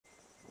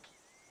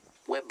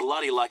we're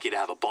bloody lucky to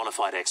have a bona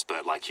fide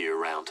expert like you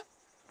around.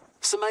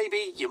 So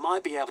maybe you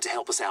might be able to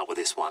help us out with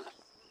this one.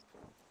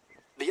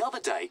 The other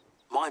day,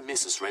 my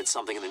missus read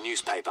something in the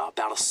newspaper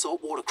about a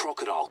saltwater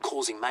crocodile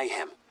causing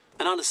mayhem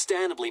and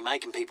understandably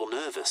making people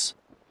nervous.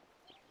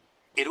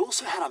 It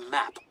also had a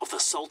map of the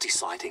Saltie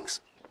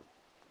sightings.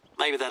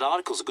 Maybe that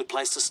article's a good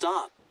place to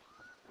start.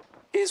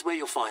 Here's where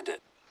you'll find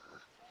it.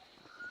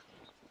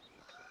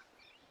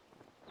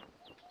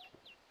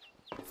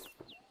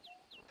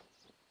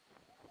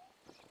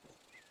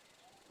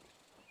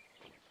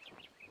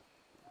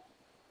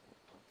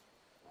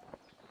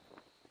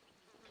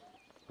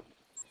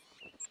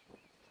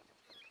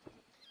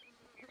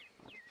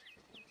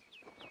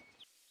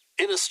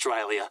 In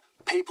Australia,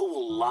 people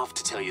will love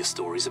to tell you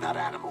stories about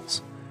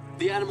animals.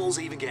 The animals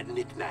even get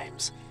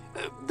nicknames.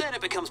 Then it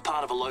becomes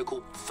part of a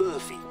local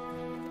furphy.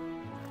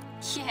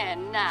 Yeah,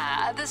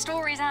 nah, the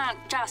stories aren't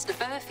just a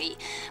furphy.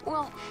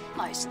 Well,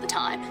 most of the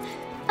time.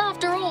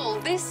 After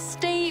all, this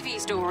Stevie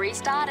story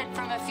started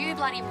from a few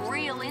bloody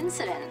real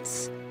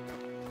incidents.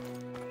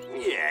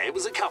 Yeah, it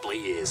was a couple of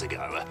years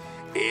ago.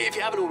 If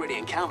you haven't already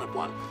encountered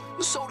one,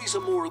 the salties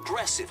are more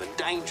aggressive and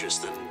dangerous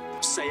than,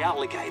 say,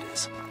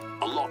 alligators.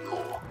 A lot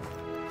more.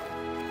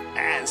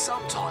 And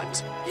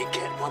sometimes you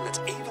get one that's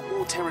even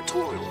more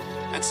territorial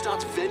and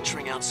starts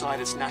venturing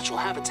outside its natural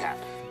habitat,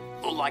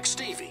 like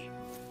Stevie.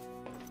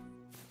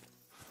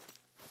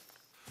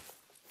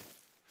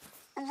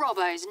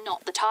 Robbo's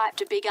not the type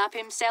to big up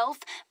himself,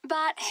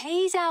 but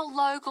he's our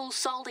local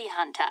salty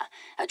hunter,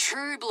 a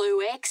true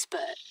blue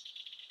expert.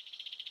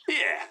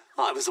 Yeah,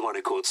 I was the one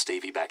who caught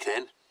Stevie back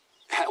then.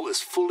 I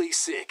was fully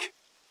sick.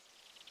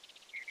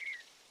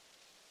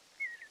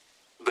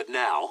 But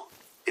now,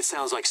 it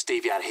sounds like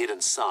Stevie had a hidden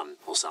son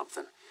or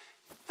something,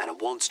 and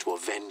it wants to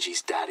avenge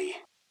his daddy.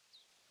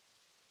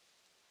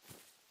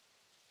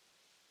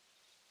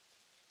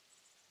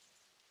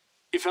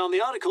 You found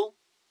the article?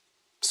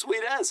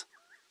 Sweet as.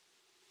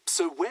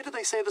 So where did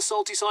they say the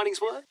Saltie sightings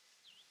were?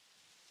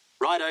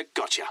 Righto,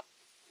 gotcha.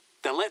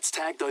 Then let's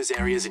tag those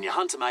areas in your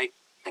hunter, mate,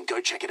 and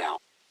go check it out.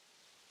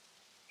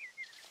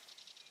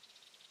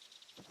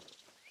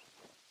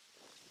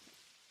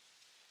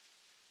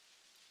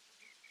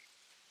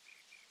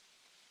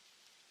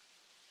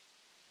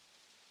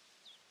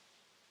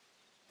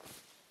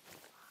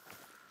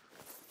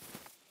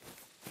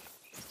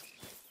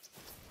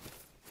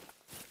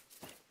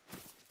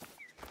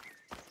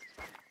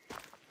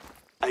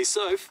 Hey,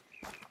 Soph,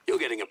 you're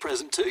getting a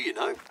present too, you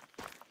know.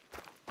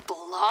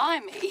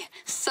 Blimey.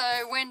 So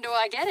when do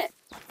I get it?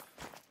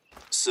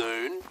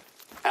 Soon.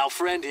 Our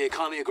friend here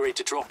kindly agreed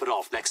to drop it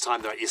off next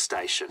time they're at your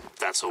station.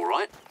 That's all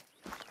right?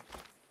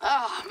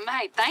 Oh,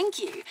 mate, thank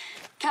you.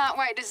 Can't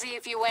wait to see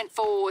if you went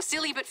for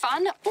silly but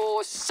fun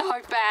or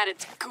so bad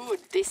it's good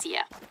this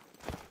year.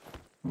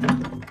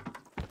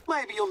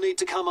 Maybe you'll need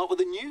to come up with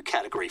a new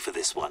category for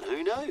this one,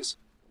 who knows?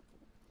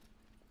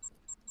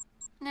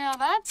 Now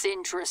that's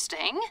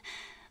interesting.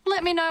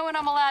 Let me know when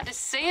I'm allowed to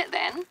see it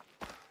then.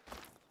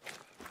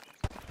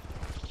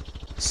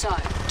 So,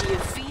 do you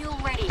feel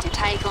ready to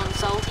take on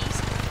salties?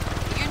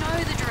 You know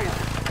the drill.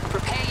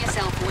 Prepare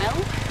yourself well,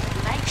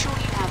 make sure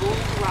you have all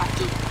the right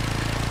gear.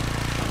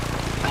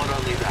 Not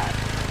only that,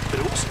 but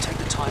also take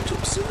the time to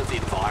observe the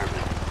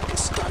environment and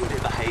study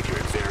their behavior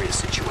in various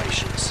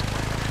situations.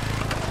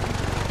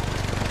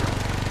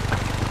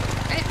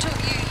 It took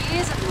you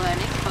years of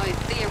learning, both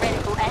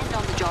theoretical and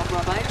on the job,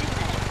 Robbo, didn't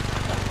it?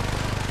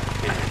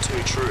 Yeah,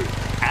 too true.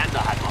 And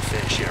I had my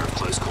fair share of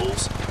close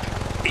calls.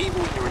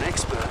 Even when you're an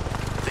expert,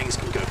 things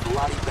can go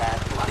bloody bad,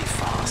 bloody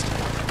fast.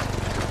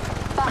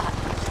 But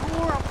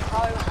you're a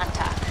pro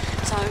hunter,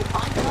 so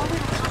I know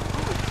it'll come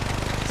good.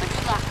 So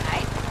good luck,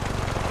 mate.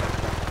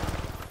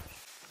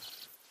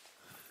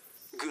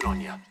 Good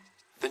on you.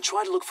 Then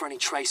try to look for any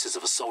traces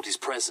of a salty's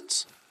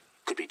presence.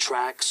 Could be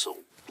tracks or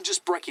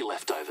just brekkie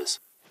leftovers.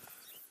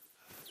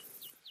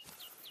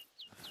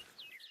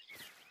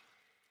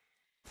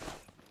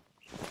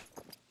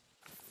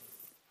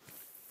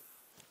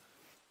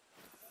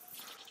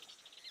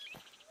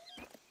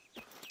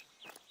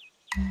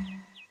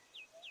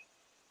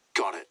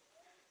 Got it.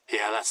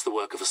 Yeah, that's the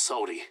work of a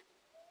salty.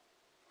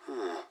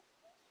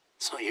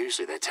 It's not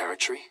usually their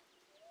territory.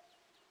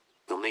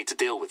 They'll need to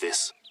deal with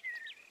this.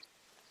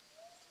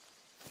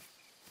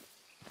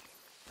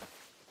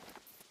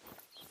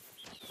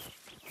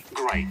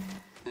 Great.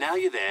 Now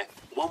you're there,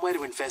 one way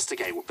to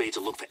investigate would be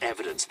to look for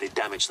evidence of the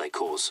damage they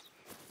cause.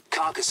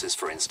 Carcasses,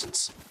 for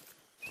instance.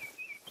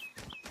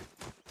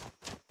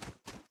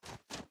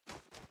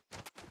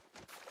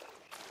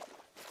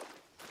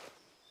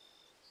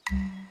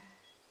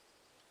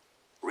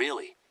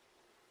 Really?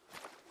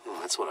 Oh,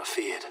 that's what I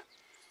feared.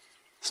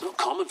 It's not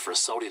common for a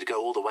salty to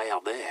go all the way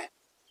out there.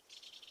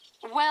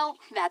 Well,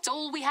 that's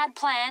all we had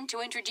planned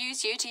to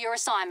introduce you to your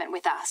assignment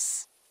with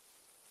us.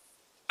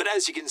 But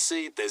as you can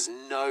see, there's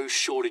no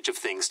shortage of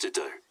things to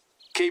do.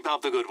 Keep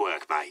up the good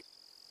work, mate.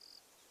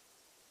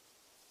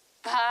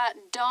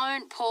 But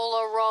don't pull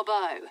a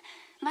Robbo.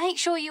 Make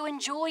sure you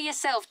enjoy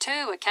yourself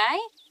too, okay?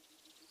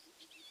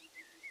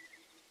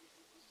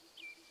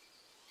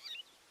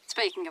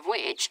 speaking of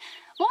which,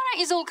 why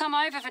don't you all come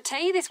over for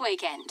tea this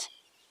weekend?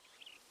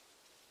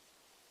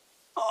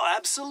 Oh,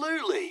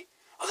 absolutely.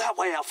 That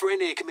way our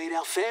friend here can meet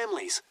our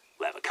families.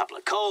 We'll have a couple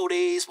of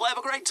coldies. We'll have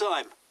a great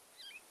time.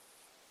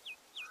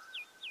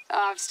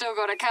 I've still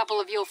got a couple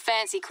of your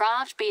fancy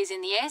craft beers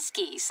in the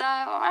esky, so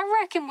I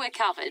reckon we're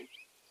covered.